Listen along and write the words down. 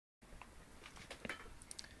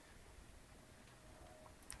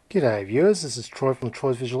G'day viewers, this is Troy from the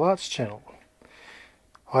Troy's Visual Arts channel.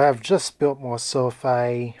 I have just built myself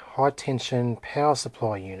a high tension power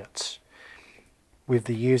supply unit with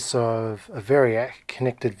the use of a Variac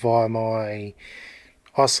connected via my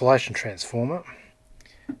isolation transformer,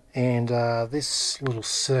 and this little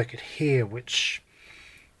circuit here which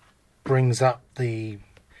brings up the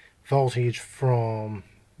voltage from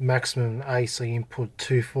maximum AC input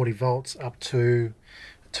 240 volts up to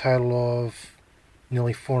a total of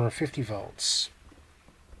nearly 450 volts.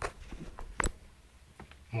 I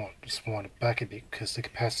might just wind it back a bit because the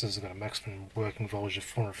capacitors have got a maximum working voltage of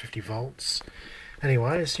 450 volts.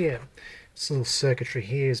 Anyways, yeah, this little circuitry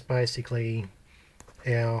here is basically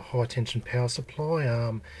our high tension power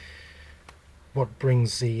supply. What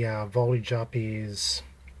brings the voltage up is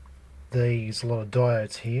these lot of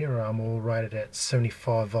diodes here, all rated at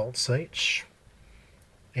 75 volts each,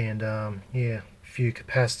 and yeah, a few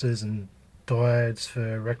capacitors and diodes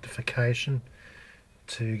for rectification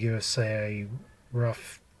to give us, say, a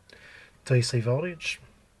rough DC voltage.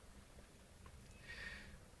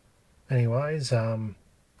 Anyways,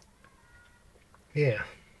 yeah,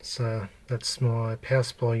 so that's my power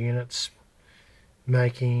supply units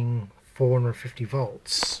making 450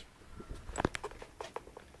 volts.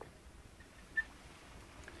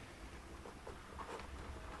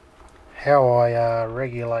 How I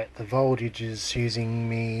regulate the voltage is using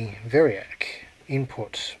me Variac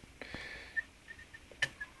input.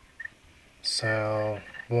 So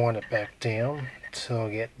I'll wind it back down till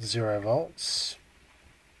I get 0 volts.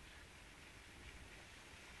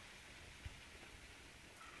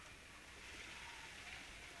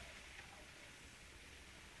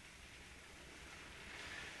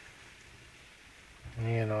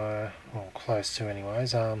 And well, close to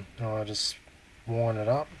anyways, I just wind it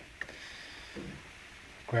up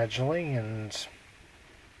gradually, and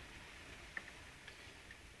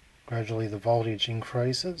gradually the voltage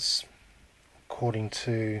increases according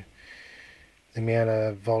to the amount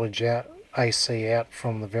of voltage out, AC out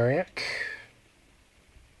from the Variac.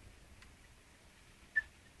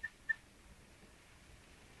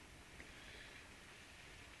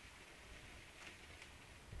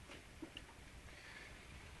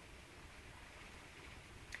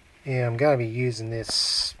 Yeah, I'm going to be using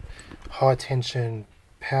this high tension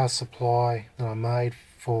power supply that I made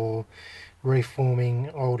for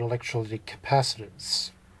reforming old electrolytic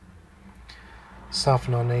capacitors.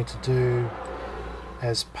 Something I need to do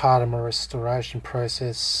as part of my restoration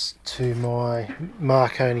process to my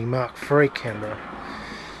Marconi Mark III camera,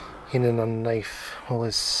 hidden underneath all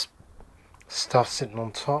this stuff sitting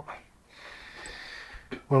on top.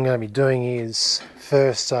 What I'm going to be doing is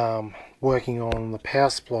first working on the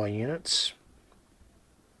power supply units,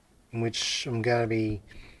 in which I'm going to be,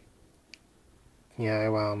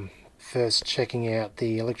 first checking out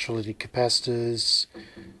the electrolytic capacitors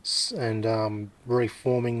and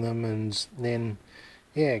reforming them, and then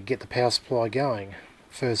get the power supply going.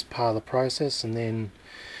 First part of the process, and then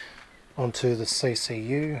onto the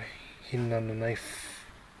CCU hidden underneath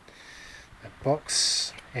that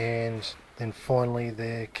box, and then finally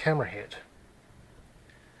the camera head.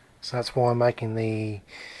 So that's why I'm making the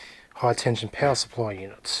high tension power supply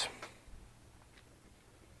units.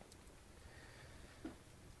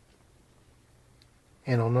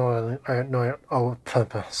 And I will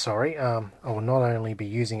not only be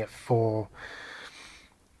using it for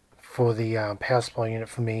the power supply unit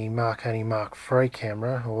for me Marconi Mark III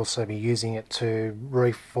camera, I'll also be using it to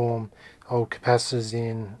reform old capacitors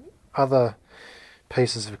in other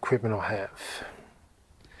pieces of equipment I have.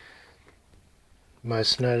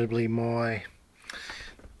 Most notably my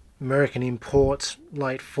American import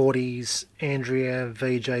late 40s Andrea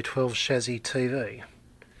VJ12 chassis TV.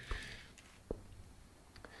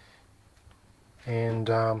 And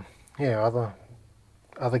other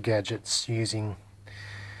gadgets using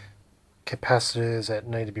capacitors that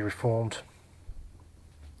need to be reformed.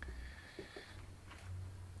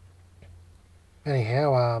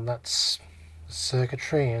 Anyhow, that's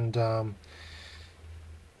circuitry, and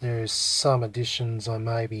there's some additions I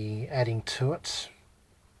may be adding to it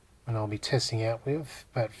and I'll be testing out with,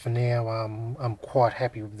 but for now I'm quite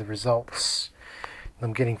happy with the results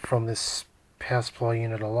I'm getting from this power supply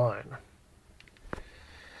unit alone.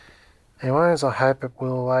 Anyways, I hope it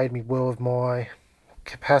will aid me well with my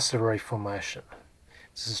capacitor reformation.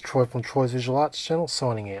 This is Troy from Troy's Visual Arts channel,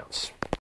 signing out.